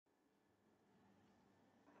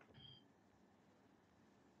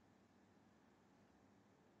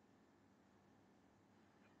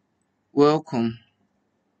Welcome.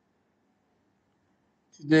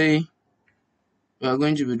 Today we are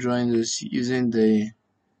going to be drawing this using the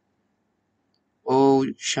old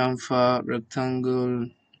chamfer, rectangle,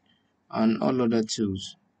 and all other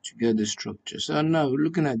tools to get the structure. So now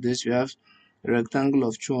looking at this, we have a rectangle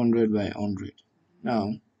of 200 by 100.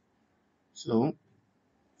 Now, so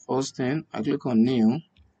first thing, I click on new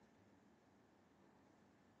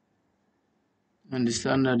and the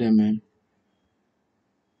standard mm.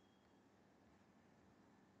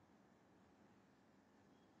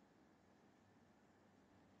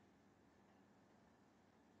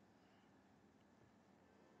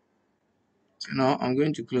 So now I'm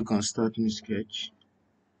going to click on start new sketch.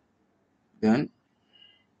 Then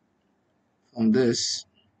from this,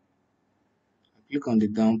 I click on the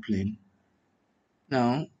down plane.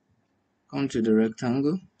 Now come to the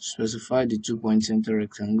rectangle, specify the 2-point center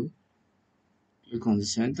rectangle. Click on the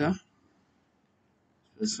center,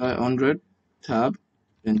 specify 100, tab,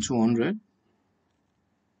 then 200,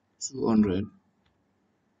 200.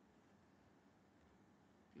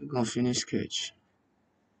 Click on finish sketch.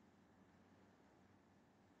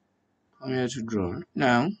 Come here to draw.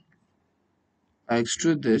 Now, I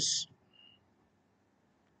extrude this.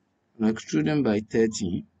 I'm extruding by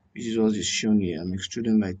 30, which is what is shown here. I'm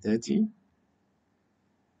extruding by 30.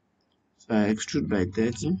 So I extrude by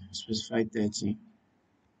 30, specify 30. Click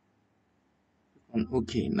on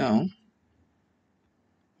OK. Now,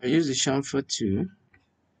 I use the chamfer to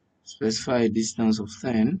specify a distance of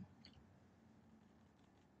 10.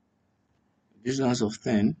 Distance of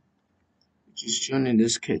 10, which is shown in the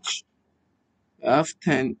sketch. I have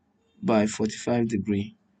 10 by 45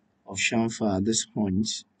 degree of chamfer at this point,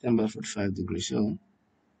 10 by 45 degrees. So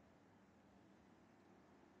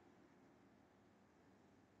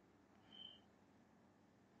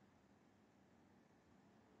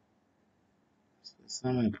that's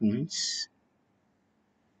my points.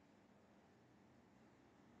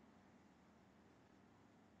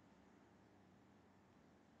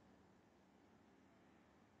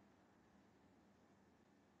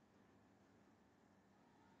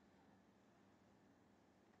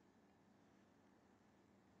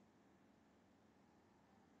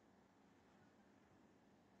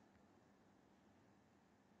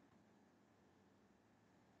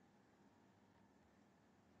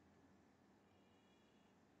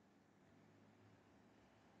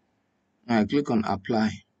 Now I click on apply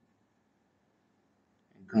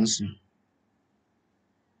and cancel.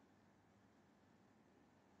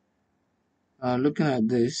 Looking at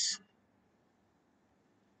this,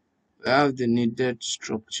 we have the needed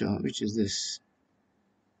structure, which is this.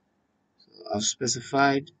 So I've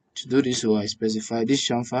specified to do this, so I specified this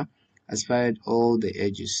chamfer. I specified all the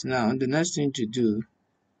edges. Now the next thing to do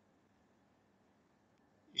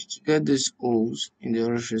is to get these holes in the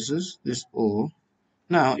orifices. This hole.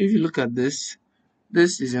 Now, if you look at this,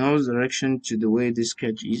 this is in all direction to the way this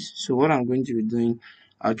sketch is. So what I'm going to be doing,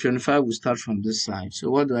 our 25 will start from this side. So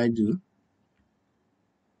what do?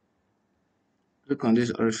 Click on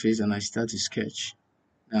this orifice and I start a sketch.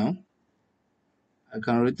 Now, I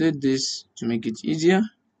can rotate this to make it easier.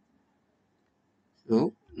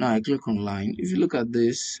 So now I click on line. If you look at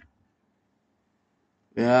this,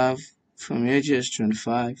 we have from here to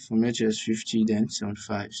 25, from here to 50, then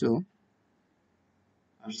 75. So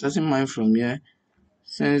I'm starting mine from here.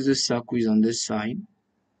 Since this circle is on this side,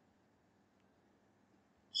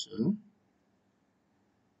 so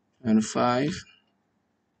 25,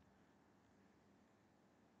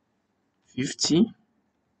 50,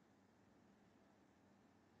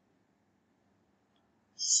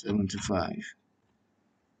 75. Click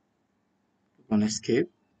on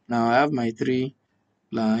escape. Now I have my 3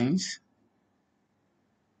 lines.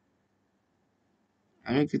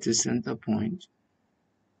 I make it a center point.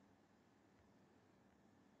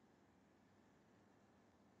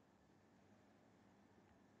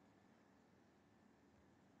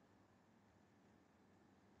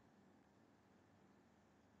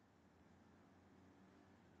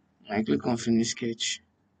 I click on finish sketch.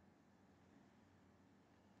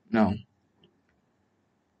 Now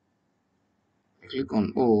I click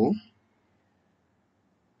on O,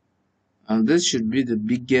 and this should be the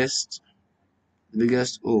biggest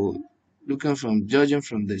O. Judging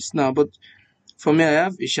from this. Now, but for me, I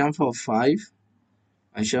have a chamfer of 5,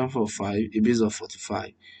 a chamfer of 5, a base of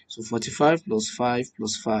 45. So 45 plus 5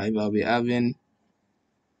 plus 5, I'll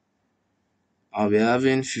be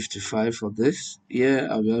having 55 for this. Here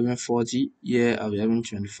I'll be having 40. Here I'll be having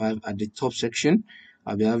 25 at the top section.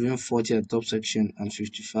 I'll be having 40 at the top section and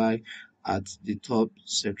 55 at the top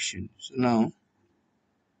section. So now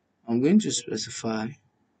I'm going to specify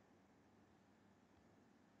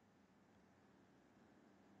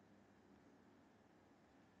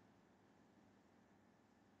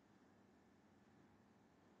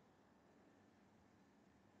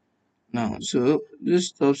Now, so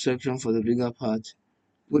this top section for the bigger part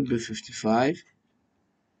would be 55.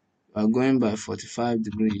 We are going by 45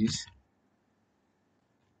 degrees.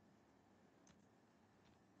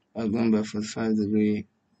 We are going by 45 degree,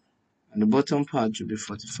 and the bottom part should be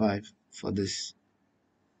 45 for this.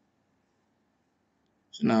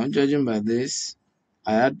 So now, judging by this,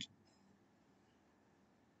 I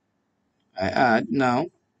add now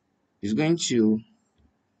it's going to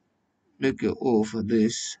make a O for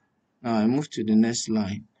this. Now I move to the next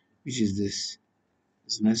line, which is this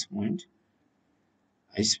next point.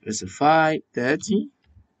 I specify 30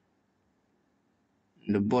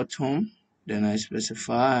 in the bottom, then I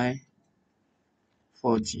specify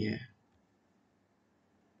 40 here.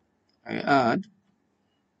 I add,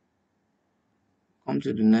 come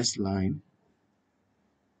to the next line,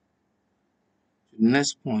 to the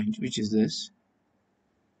next point, which is this.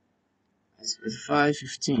 I specify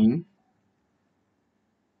 15,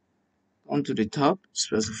 come to the top,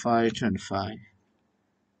 specify 25.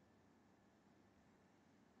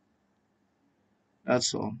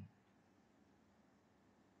 That's all.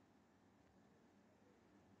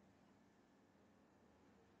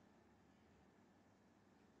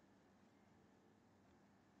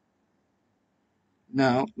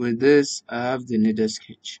 Now with this, I have the needed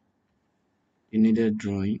sketch, the needed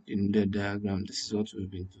drawing, the needed diagram. This is what we've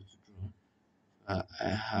been told to draw. I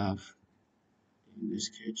have in the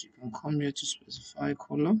sketch. You can come here to specify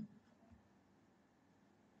color,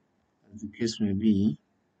 as the case may be.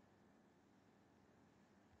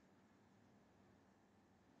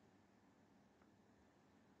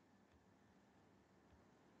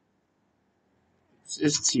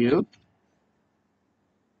 It's still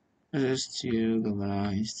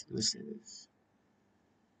galvanized. Let's say this.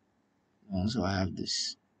 So I have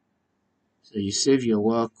this. So you save your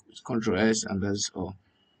work with Ctrl S, and that's all.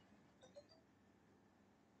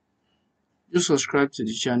 Do subscribe to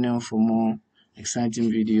the channel for more exciting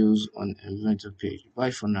videos on Inventor page.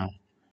 Bye for now.